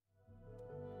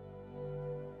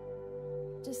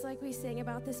just like we sang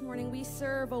about this morning, we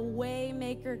serve a way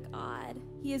maker God.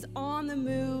 He is on the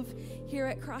move here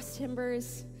at Cross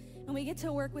Timbers, and we get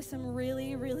to work with some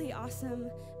really, really awesome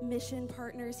mission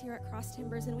partners here at Cross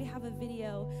Timbers, and we have a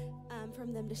video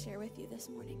from them to share with you this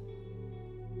morning.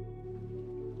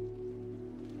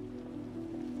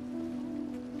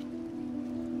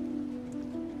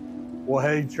 Well,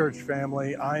 hey, church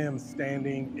family, I am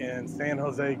standing in San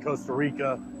Jose, Costa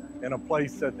Rica, in a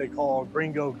place that they call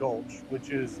Gringo Gulch, which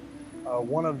is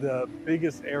one of the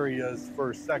biggest areas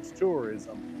for sex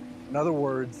tourism. In other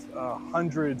words,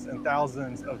 hundreds and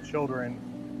thousands of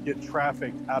children get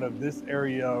trafficked out of this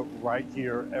area right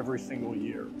here every single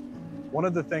year. One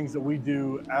of the things that we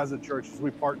do as a church is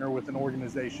we partner with an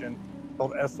organization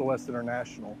called SOS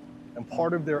International. And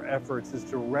part of their efforts is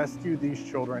to rescue these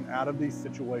children out of these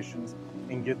situations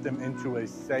and get them into a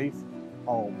safe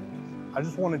home. I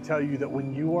just want to tell you that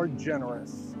when you are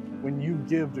generous, when you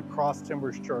give to Cross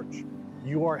Timbers Church,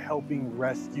 you are helping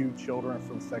rescue children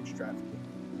from sex trafficking.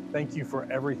 Thank you for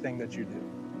everything that you do.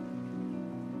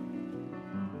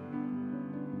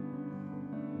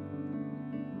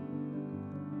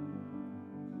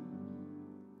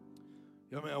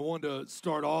 Yeah, man, I wanted to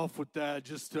start off with that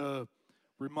just to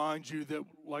remind you that,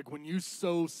 like, when you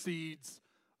sow seeds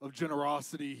of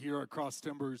generosity here at Cross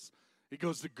Timbers, it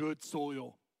goes to good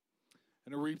soil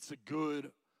and it reaps a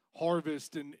good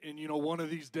harvest. And you know, one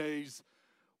of these days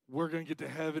we're going to get to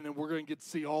heaven and we're going to get to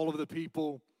see all of the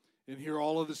people and hear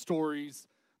all of the stories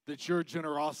that your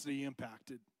generosity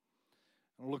impacted.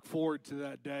 I look forward to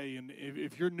that day. And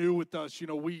if you're new with us, you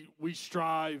know, we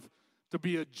strive to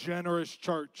be a generous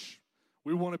church.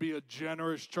 We want to be a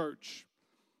generous church.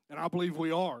 And I believe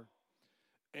we are.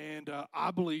 And I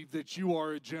believe that you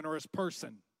are a generous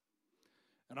person.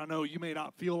 And I know you may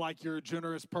not feel like you're a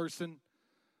generous person,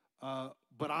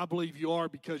 but I believe you are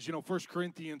because, you know, 1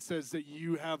 Corinthians says that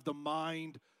you have the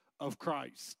mind of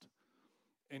Christ.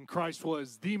 And Christ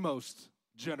was the most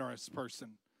generous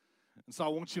person. And so I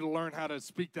want you to learn how to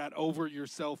speak that over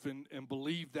yourself and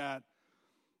believe that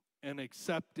and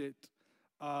accept it.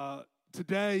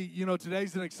 Today, you know,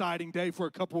 today's an exciting day for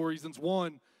a couple of reasons.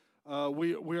 One,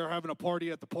 we are having a party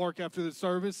at the park after the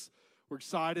service. We're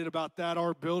excited about that.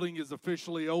 Our building is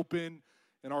officially open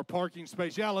and our parking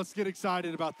space. Yeah, let's get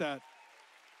excited about that.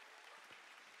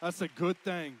 That's a good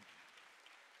thing.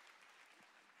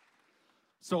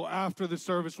 So after the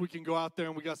service, we can go out there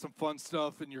and we got some fun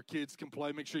stuff and your kids can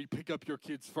play. Make sure you pick up your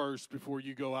kids first before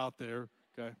you go out there,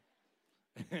 okay?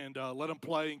 And let them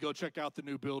play and go check out the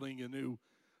new building, a new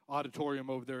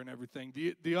auditorium over there and everything.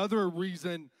 The other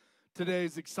reason today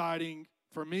is exciting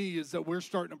for me is that we're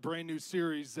starting a brand new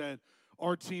series that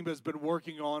our team has been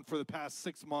working on for the past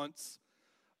 6 months.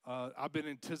 I've been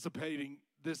anticipating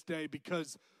this day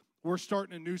because we're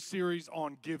starting a new series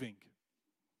on giving,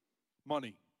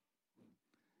 money,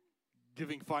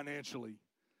 giving financially.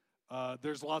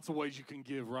 There's lots of ways you can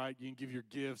give, right? You can give your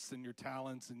gifts and your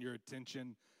talents and your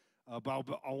attention. But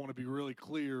I want to be really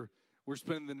clear. We're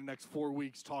spending the next 4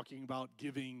 weeks talking about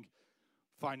giving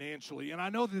financially. And I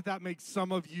know that makes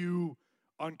some of you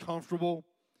uncomfortable.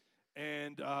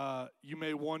 And you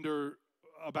may wonder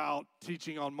about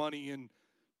teaching on money in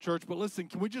church. But listen,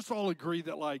 can we just all agree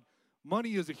that, like,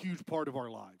 money is a huge part of our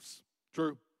lives?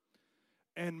 True?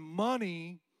 And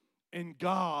money and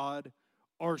God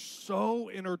are so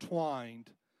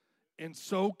intertwined and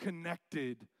so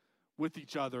connected with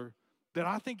each other that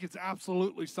I think it's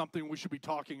absolutely something we should be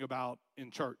talking about in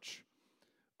church.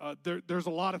 There's a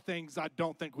lot of things I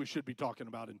don't think we should be talking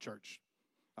about in church.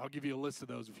 I'll give you a list of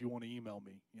those if you want to email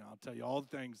me. You know, I'll tell you all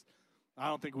the things I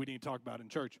don't think we need to talk about in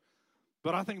church.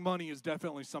 But I think money is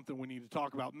definitely something we need to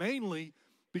talk about, mainly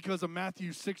because of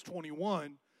Matthew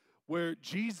 6:21, where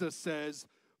Jesus says,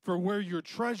 "For where your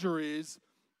treasure is,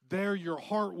 there your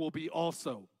heart will be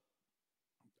also."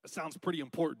 That sounds pretty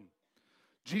important.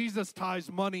 Jesus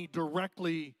ties money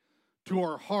directly to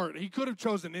our heart. He could have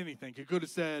chosen anything. He could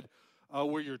have said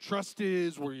where your trust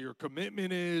is, where your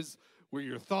commitment is, where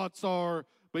your thoughts are.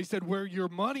 But he said where your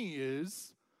money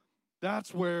is,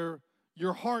 that's where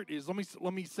your heart is.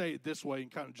 Let me say it this way in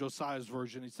kind of Josiah's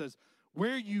version. He says,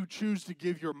 where you choose to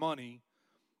give your money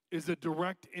is a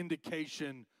direct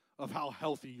indication of how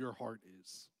healthy your heart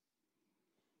is.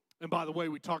 And by the way,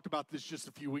 we talked about this just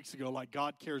a few weeks ago, like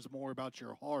God cares more about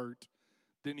your heart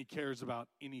than he cares about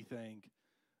anything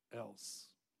else.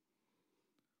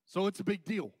 So it's a big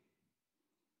deal.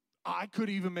 I could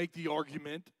even make the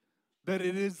argument that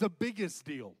it is the biggest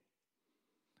deal.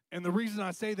 And the reason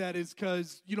I say that is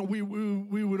because, you know, we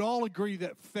would all agree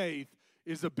that faith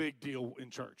is a big deal in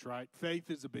church, right? Faith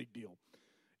is a big deal.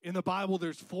 In the Bible,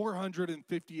 there's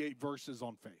 458 verses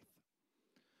on faith.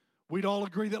 We'd all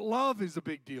agree that love is a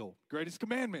big deal. Greatest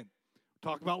commandment.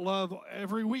 Talk about love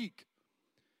every week.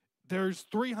 There's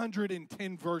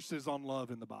 310 verses on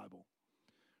love in the Bible.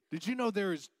 Did you know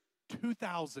there is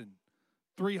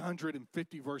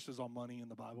 2,350 verses on money in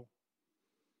the Bible?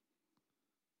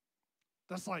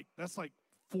 That's like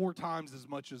 4 times as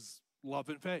much as love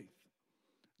and faith.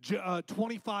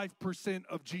 25%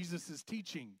 of Jesus'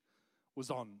 teaching was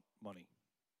on money.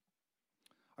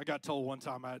 I got told one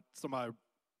time, somebody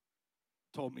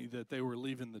told me that they were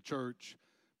leaving the church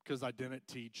because I didn't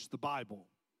teach the Bible.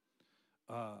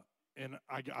 And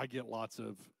I get lots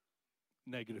of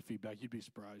negative feedback. You'd be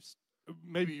surprised.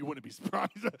 Maybe you wouldn't be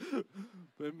surprised.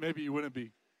 But maybe you wouldn't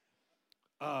be.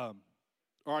 Or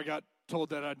I got told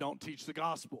that I don't teach the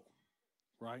gospel,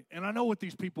 right? And I know what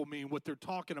these people mean. What they're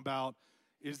talking about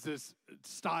is this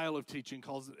style of teaching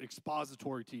called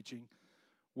expository teaching,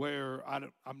 where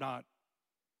I'm not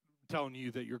telling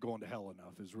you that you're going to hell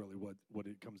enough is really what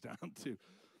it comes down to.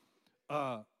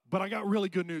 But I got really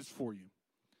good news for you.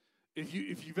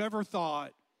 If you've ever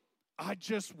thought, I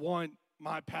just want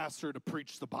my pastor to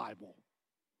preach the Bible,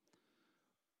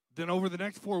 then over the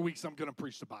next 4 weeks, I'm going to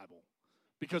preach the Bible,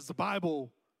 because the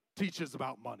Bible teaches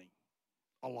about money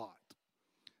a lot.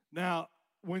 Now,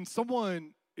 when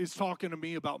someone is talking to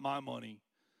me about my money,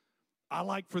 I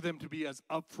like for them to be as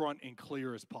upfront and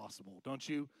clear as possible, don't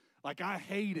you? Like, I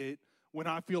hate it when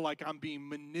I feel like I'm being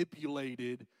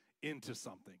manipulated into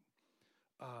something.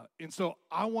 And so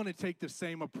I want to take the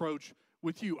same approach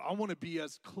with you. I want to be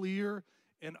as clear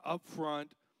and upfront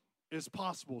as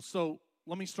possible. So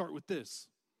let me start with this.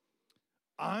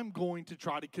 I'm going to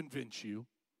try to convince you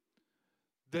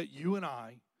that you and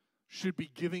I should be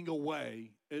giving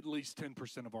away at least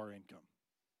 10% of our income.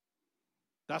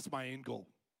 That's my end goal.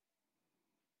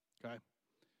 Okay?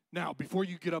 Now, before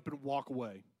you get up and walk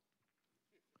away,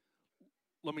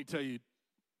 let me tell you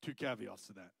 2 caveats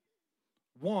to that.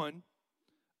 One,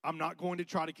 I'm not going to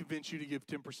try to convince you to give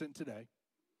 10% today,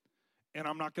 and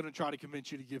I'm not going to try to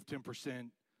convince you to give 10%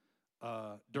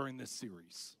 during this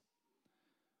series.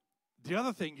 The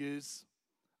other thing is,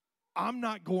 I'm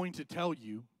not going to tell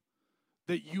you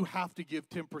that you have to give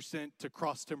 10% to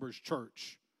Cross Timbers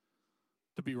Church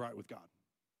to be right with God.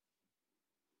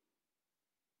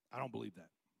 I don't believe that.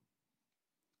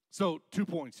 So 2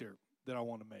 points here that I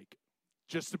want to make,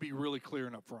 just to be really clear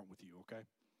and upfront with you, okay?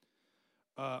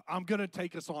 I'm going to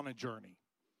take us on a journey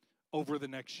over the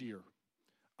next year.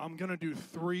 I'm going to do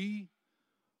 3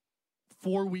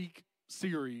 4-week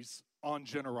series on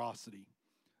generosity.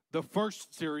 The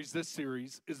first series, this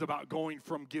series, is about going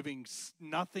from giving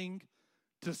nothing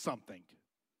to something.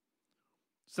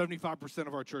 75%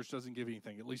 of our church doesn't give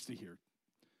anything, at least to here.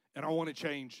 And I want to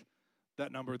change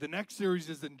that number. The next series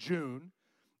is in June.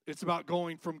 It's about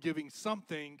going from giving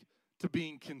something to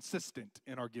being consistent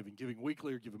in our giving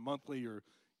weekly or giving monthly or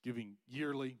giving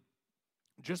yearly,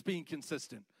 just being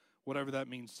consistent, whatever that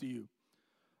means to you.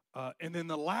 And then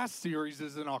the last series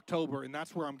is in October, and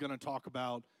that's where I'm going to talk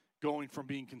about going from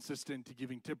being consistent to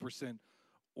giving 10%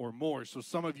 or more. So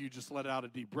some of you just let out a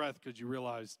deep breath because you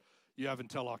realize you have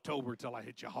until October till I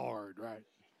hit you hard, right?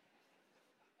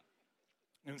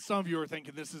 And some of you are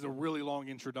thinking this is a really long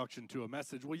introduction to a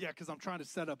message. Well, yeah, because I'm trying to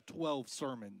set up 12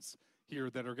 sermons here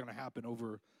that are going to happen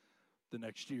over the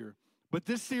next year. But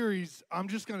this series, I'm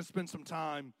just going to spend some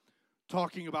time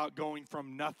talking about going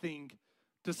from nothing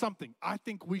to something. I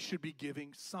think we should be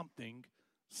giving something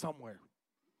somewhere.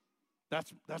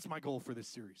 That's my goal for this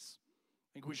series.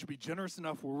 I think we should be generous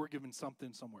enough where we're giving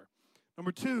something somewhere.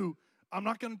 Number 2, I'm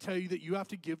not going to tell you that you have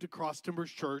to give to Cross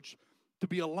Timbers Church to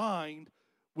be aligned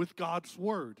with God's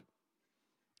word.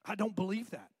 I don't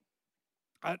believe that.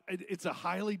 It's a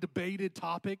highly debated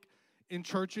topic in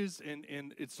churches,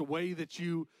 and it's the way that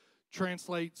you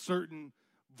translate certain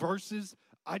verses.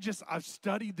 I've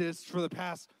studied this for the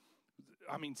past,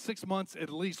 6 months at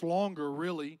least, longer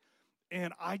really,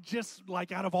 and I just,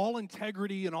 out of all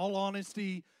integrity and all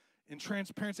honesty and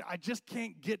transparency, I just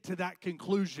can't get to that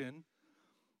conclusion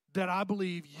that I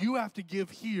believe you have to give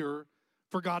here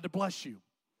for God to bless you.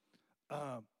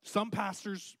 Some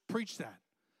pastors preach that.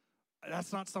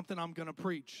 That's not something I'm going to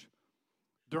preach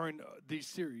during these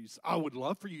series. I would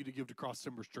love for you to give to Cross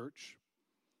Timbers Church.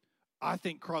 I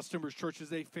think Cross Timbers Church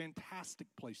is a fantastic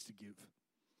place to give.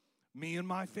 Me and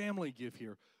my family give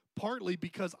here, partly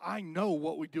because I know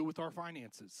what we do with our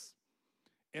finances.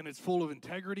 And it's full of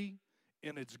integrity,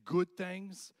 and it's good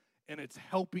things, and it's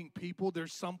helping people.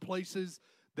 There's some places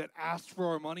that ask for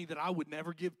our money that I would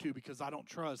never give to because I don't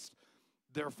trust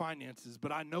their finances.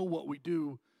 But I know what we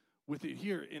do with it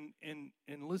here.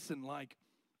 And listen,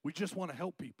 we just want to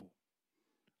help people.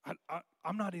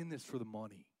 I'm not in this for the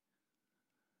money.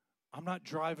 I'm not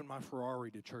driving my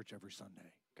Ferrari to church every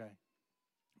Sunday, okay?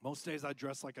 Most days I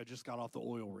dress like I just got off the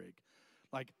oil rig.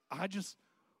 Like,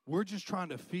 we're just trying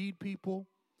to feed people,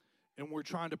 and we're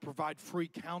trying to provide free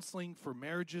counseling for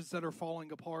marriages that are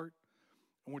falling apart,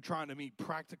 and we're trying to meet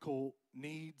practical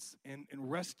needs and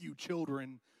rescue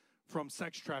children from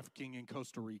sex trafficking in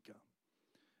Costa Rica.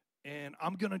 And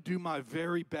I'm going to do my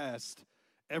very best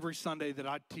every Sunday that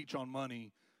I teach on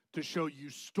money to show you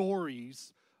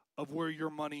stories of where your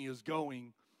money is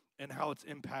going and how it's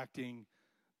impacting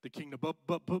the kingdom.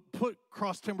 But put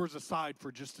Cross Timbers aside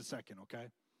for just a second, okay?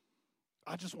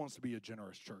 I just want us to be a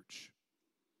generous church.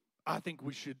 I think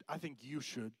you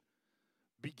should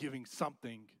be giving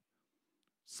something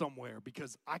somewhere,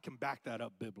 because I can back that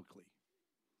up biblically,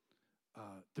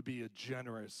 to be a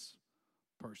generous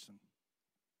person.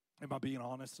 Am I being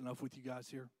honest enough with you guys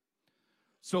here?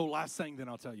 So last thing, then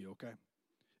I'll tell you, okay?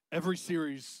 Every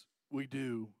series we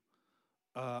do,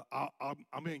 I'm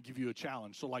going to give you a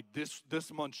challenge. So like this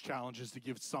month's challenge is to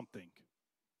give something,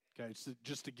 okay? It's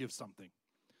just to give something.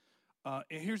 And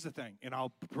here's the thing, and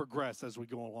I'll progress as we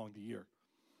go along the year.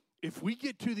 If we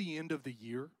get to the end of the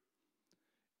year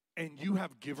and you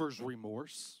have giver's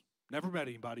remorse, never met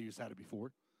anybody who's had it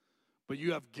before, but you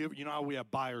know how we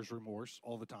have buyer's remorse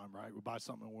all the time, right? We buy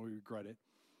something and we regret it.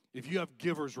 If you have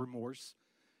giver's remorse,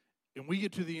 and we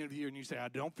get to the end of the year and you say, I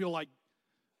don't feel like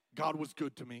God was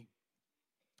good to me.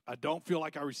 I don't feel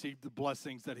like I received the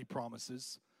blessings that he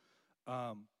promises.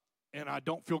 And I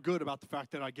don't feel good about the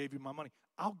fact that I gave you my money.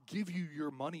 I'll give you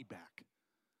your money back.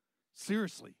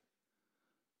 Seriously.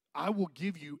 I will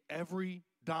give you every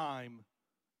dime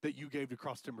that you gave to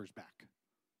Cross Timbers back.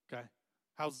 Okay?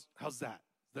 How's that?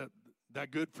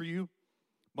 That good for you?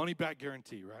 Money back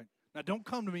guarantee, right? Now, don't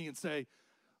come to me and say,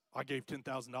 I gave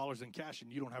 $10,000 in cash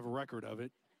and you don't have a record of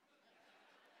it,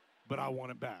 but I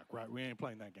want it back, right? We ain't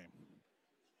playing that game.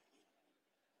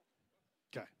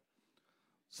 Okay.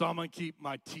 So I'm going to keep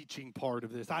my teaching part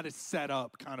of this. I just set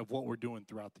up kind of what we're doing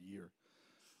throughout the year.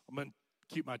 I'm going to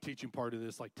keep my teaching part of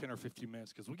this like 10 or 15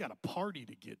 minutes because we got a party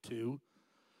to get to.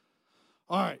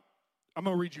 All right. I'm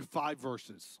going to read you 5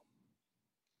 verses.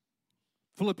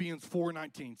 Philippians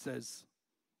 4:19 says,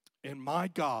 and my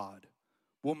God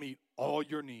will meet all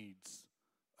your needs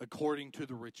according to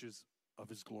the riches of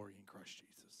his glory in Christ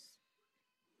Jesus.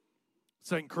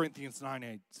 2 Corinthians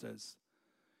 9:8 says,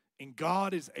 and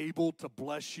God is able to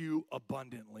bless you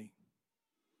abundantly,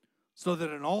 so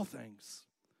that in all things,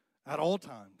 at all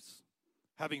times,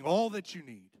 having all that you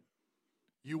need,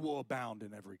 you will abound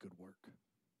in every good work.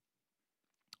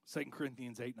 2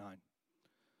 Corinthians 8:9.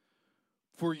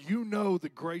 For you know the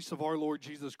grace of our Lord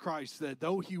Jesus Christ, that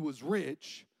though he was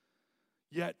rich,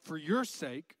 yet for your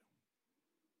sake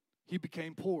he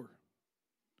became poor,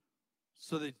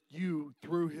 so that you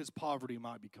through his poverty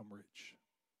might become rich.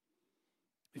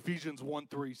 Ephesians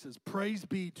 1:3 says, praise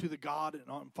be to the God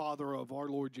and Father of our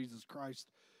Lord Jesus Christ,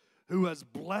 who has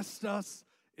blessed us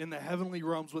in the heavenly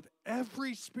realms with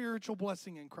every spiritual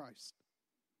blessing in Christ.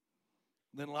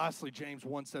 And then lastly, James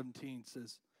 1:17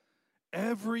 says,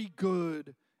 every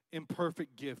good and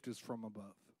perfect gift is from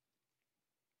above,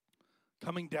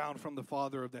 coming down from the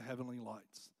Father of the heavenly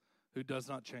lights, who does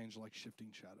not change like shifting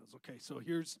shadows. Okay, so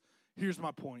here's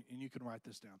my point, and you can write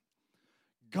this down.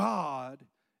 God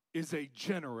is a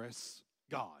generous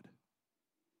God.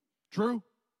 True?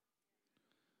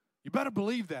 You better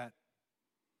believe that.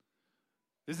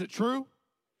 Is it true?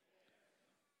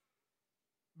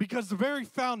 Because the very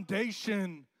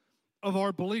foundation of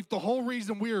our belief, the whole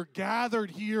reason we are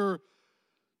gathered here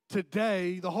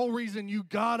today, the whole reason you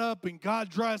got up and got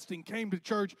dressed and came to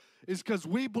church is because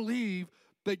we believe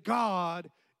that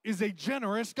God is a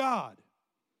generous God.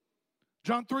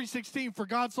 John 3:16, for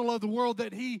God so loved the world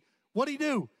that what'd he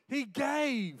do? He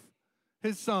gave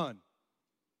his son.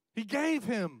 He gave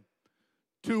him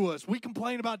to us. We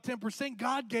complain about 10%.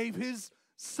 God gave his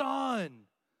son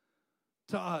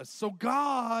to us. So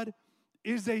God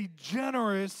is a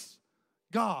generous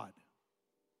God.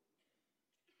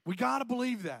 We got to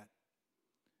believe that.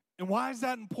 And why is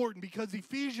that important? Because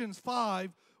Ephesians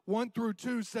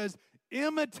 5:1-2 says,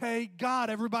 imitate God.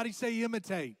 Everybody say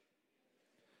imitate.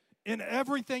 In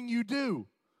everything you do,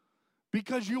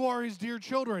 because you are his dear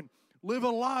children. Live a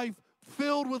life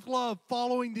filled with love,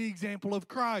 following the example of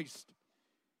Christ.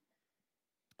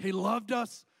 He loved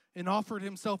us and offered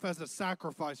himself as a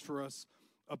sacrifice for us,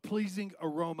 a pleasing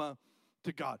aroma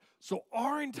to God. So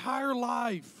our entire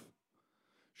life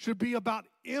should be about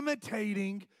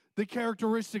imitating the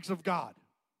characteristics of God.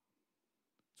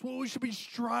 It's what we should be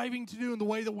striving to do in the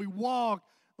way that we walk,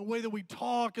 the way that we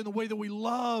talk, and the way that we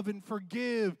love and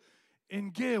forgive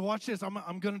and give. Watch this.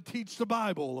 I'm going to teach the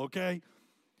Bible, okay?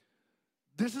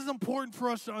 This is important for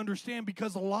us to understand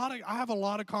because I have a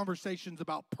lot of conversations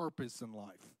about purpose in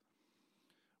life,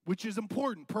 which is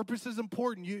important. Purpose is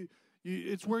important.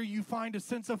 It's where you find a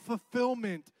sense of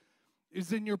fulfillment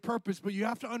is in your purpose, but you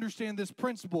have to understand this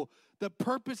principle that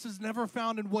purpose is never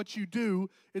found in what you do,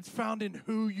 it's found in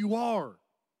who you are.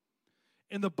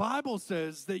 And the Bible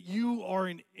says that you are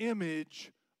an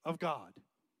image of God.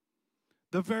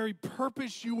 The very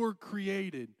purpose you were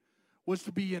created was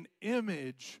to be an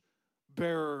image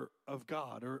bearer of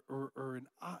God or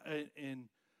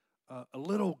a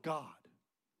little God.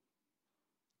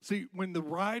 See, when the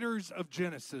writers of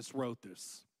Genesis wrote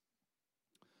this,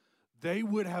 they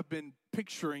would have been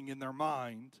picturing in their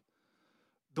mind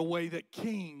the way that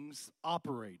kings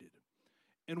operated.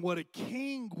 And what a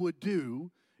king would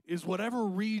do is whatever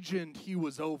region he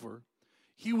was over,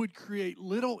 he would create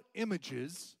little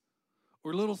images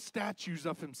or little statues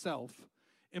of himself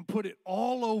and put it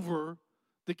all over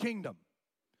the kingdom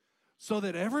so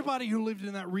that everybody who lived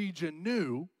in that region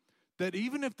knew that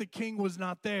even if the king was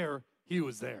not there, he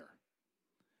was there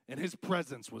and his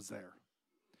presence was there.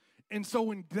 And so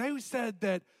when they said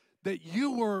that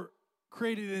you were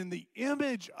created in the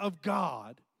image of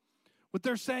God, what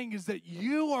they're saying is that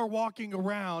you are walking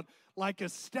around like a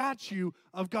statue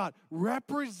of God,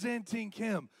 representing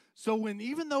him. So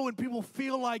even though when people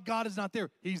feel like God is not there,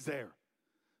 he's there.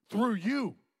 Through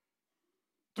you,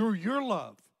 through your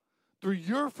love, through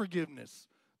your forgiveness,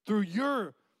 through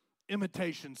your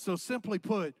imitation. So simply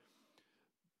put,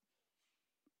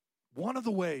 one of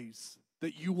the ways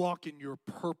that you walk in your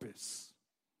purpose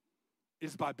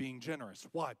is by being generous.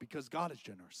 Why? Because God is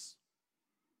generous.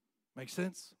 Make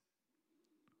sense?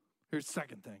 Here's the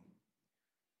second thing.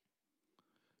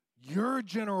 Your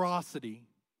generosity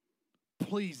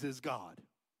pleases God.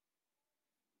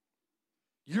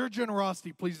 Your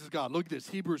generosity pleases God. Look at this.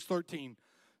 Hebrews 13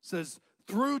 says,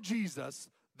 through Jesus,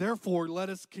 therefore, let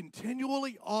us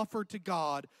continually offer to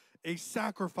God a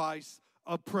sacrifice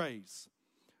of praise,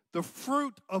 the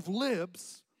fruit of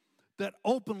lips that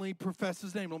openly profess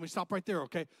his name. Let me stop right there,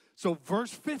 okay? So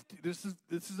verse 50, this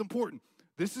is important.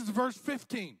 This is verse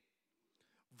 15.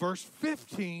 Verse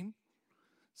 15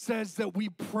 says that we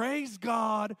praise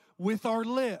God with our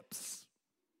lips.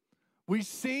 We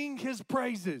sing his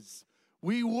praises.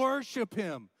 We worship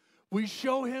him. We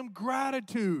show him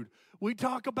gratitude. We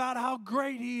talk about how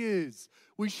great he is.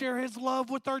 We share his love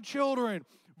with our children.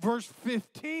 Verse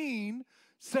 15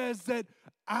 says that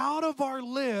out of our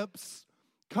lips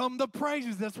come the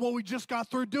praises. That's what we just got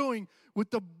through doing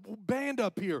with the band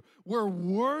up here. We're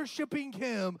worshiping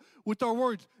him with our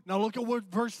words. Now look at what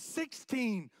verse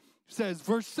 16 says.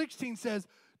 Verse 16 says,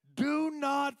 do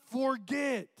not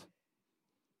forget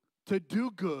to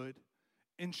do good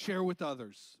and share with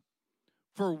others.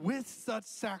 For with such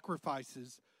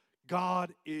sacrifices,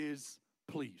 God is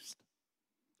pleased.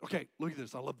 Okay, look at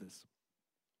this. I love this.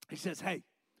 He says, hey,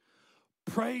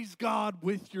 praise God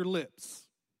with your lips.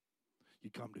 You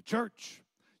come to church,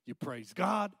 you praise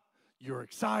God, you're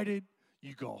excited,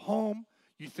 you go home,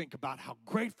 you think about how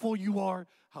grateful you are,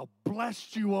 how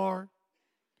blessed you are.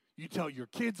 You tell your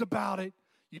kids about it,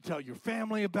 you tell your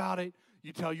family about it,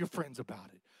 you tell your friends about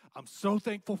it. I'm so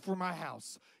thankful for my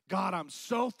house. God, I'm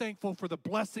so thankful for the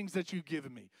blessings that you've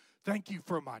given me. Thank you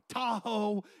for my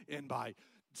Tahoe and my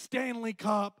Stanley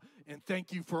Cup, and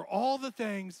thank you for all the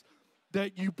things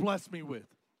that you blessed me with.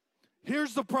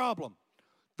 Here's the problem.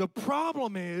 The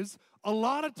problem is, a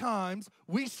lot of times,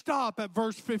 we stop at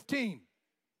verse 15.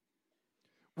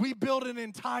 We build an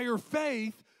entire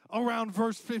faith around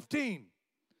verse 15.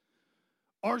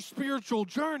 Our spiritual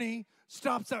journey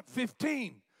stops at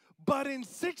 15. But in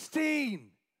 16,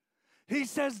 he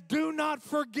says, do not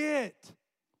forget,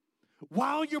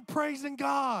 while you're praising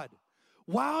God,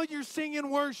 while you're singing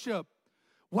worship,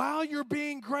 while you're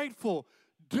being grateful,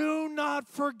 do not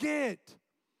forget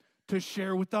to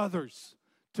share with others,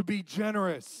 to be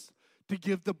generous, to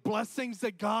give the blessings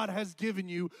that God has given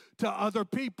you to other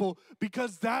people,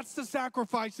 because that's the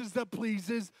sacrifices that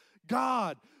pleases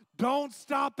God. Don't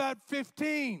stop at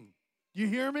 15. You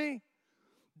hear me?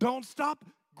 Don't stop.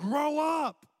 Grow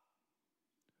up.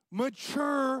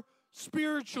 Mature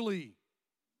spiritually.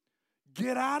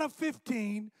 Get out of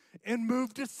 15 and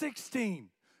move to 16,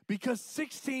 because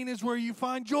 16 is where you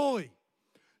find joy.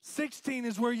 16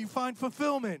 is where you find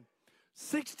fulfillment.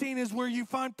 16 is where you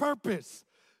find purpose.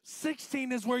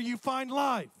 16 is where you find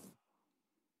life.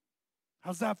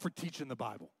 How's that for teaching the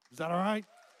Bible? Is that all right?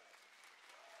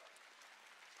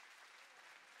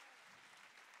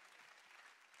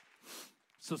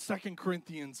 So 2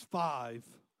 Corinthians 5,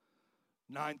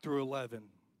 9 through 11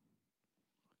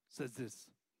 says this.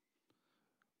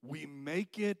 We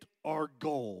make it our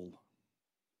goal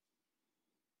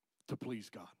to please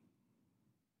God.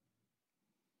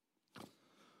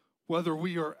 Whether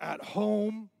we are at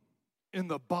home, in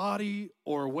the body,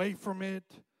 or away from it,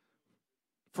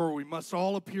 for we must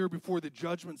all appear before the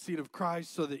judgment seat of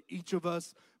Christ, so that each of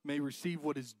us may receive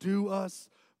what is due us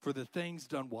for the things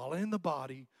done while in the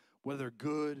body, whether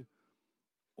good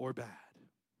or bad.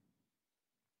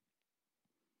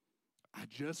 I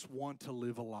just want to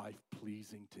live a life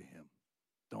pleasing to Him.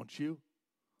 Don't you?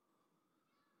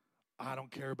 I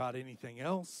don't care about anything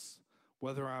else,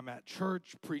 whether I'm at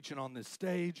church, preaching on this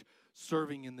stage,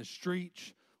 serving in the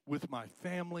streets, with my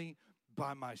family,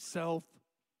 by myself.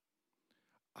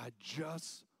 I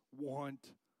just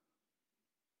want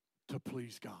to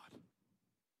please God.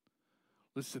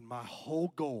 Listen, my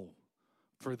whole goal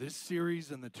for this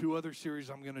series and the 2 other series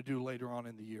I'm going to do later on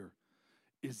in the year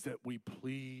is that we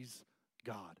please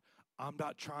God. I'm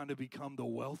not trying to become the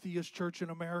wealthiest church in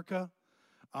America.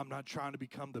 I'm not trying to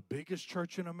become the biggest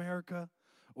church in America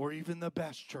or even the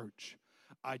best church.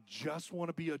 I just want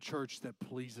to be a church that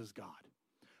pleases God.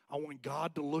 I want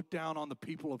God to look down on the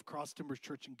people of Cross Timbers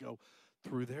Church and go,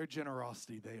 through their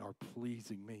generosity, they are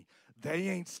pleasing me. They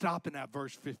ain't stopping at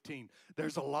verse 15.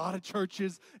 There's a lot of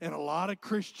churches and a lot of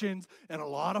Christians and a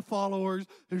lot of followers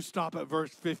who stop at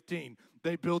verse 15.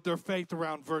 They build their faith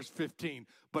around verse 15.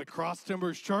 But Cross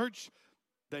Timbers Church,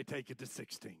 they take it to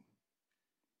 16.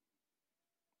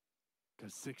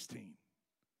 Because 16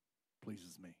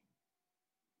 pleases me.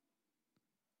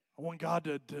 I want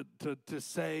God to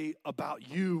say about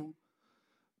you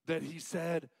that He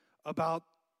said about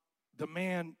the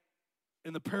man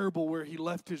in the parable where he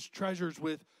left his treasures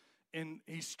with and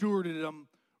he stewarded them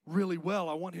really well.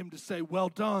 I want Him to say, well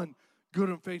done, good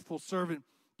and faithful servant.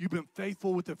 You've been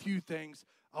faithful with a few things.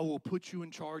 I will put you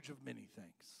in charge of many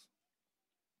things.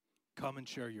 Come and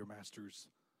share your master's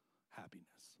happiness.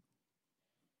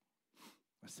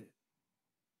 That's it.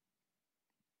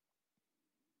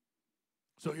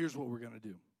 So here's what we're going to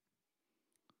do.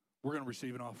 We're going to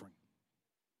receive an offering.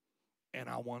 And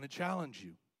I want to challenge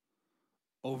you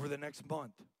over the next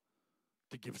month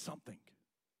to give something.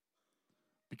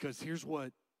 Because here's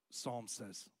what Psalm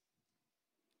says.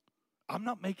 I'm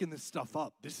not making this stuff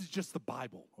up. This is just the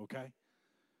Bible, okay?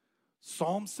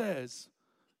 Psalm says,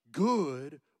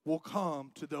 good will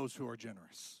come to those who are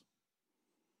generous.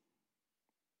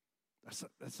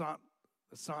 That's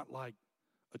not like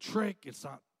a trick. It's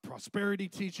not prosperity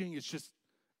teaching. It's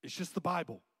just the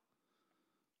Bible.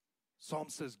 Psalm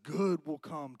says, good will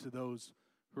come to those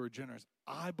who are generous.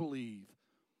 I believe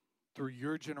through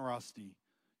your generosity,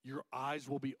 your eyes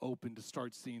will be open to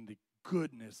start seeing the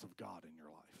goodness of God in your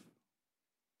life.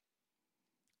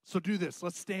 So do this.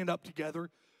 Let's stand up together.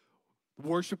 The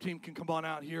worship team can come on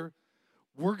out here.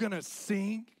 We're going to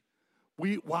sing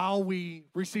while we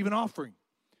receive an offering,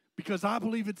 because I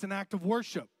believe it's an act of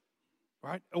worship,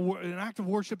 right? An act of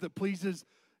worship that pleases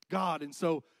God. And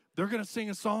so they're going to sing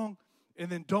a song, and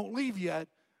then don't leave yet,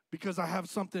 because I have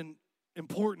something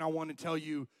important I want to tell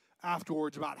you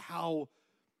afterwards about how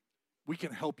we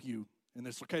can help you in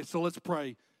this. Okay, so let's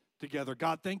pray together.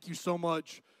 God, thank you so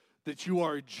much that you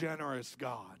are a generous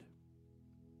God.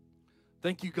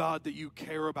 Thank you, God, that you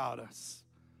care about us.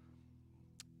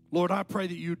 Lord, I pray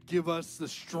that you'd give us the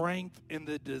strength and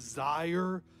the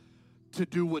desire to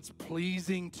do what's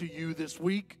pleasing to you this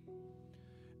week,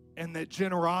 and that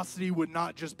generosity would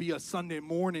not just be a Sunday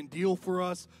morning deal for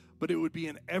us, but it would be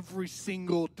an every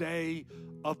single day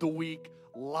of the week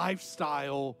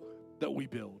lifestyle that we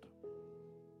build.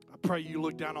 I pray you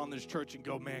look down on this church and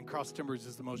go, man, Cross Timbers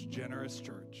is the most generous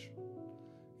church.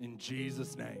 In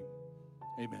Jesus' name,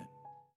 amen.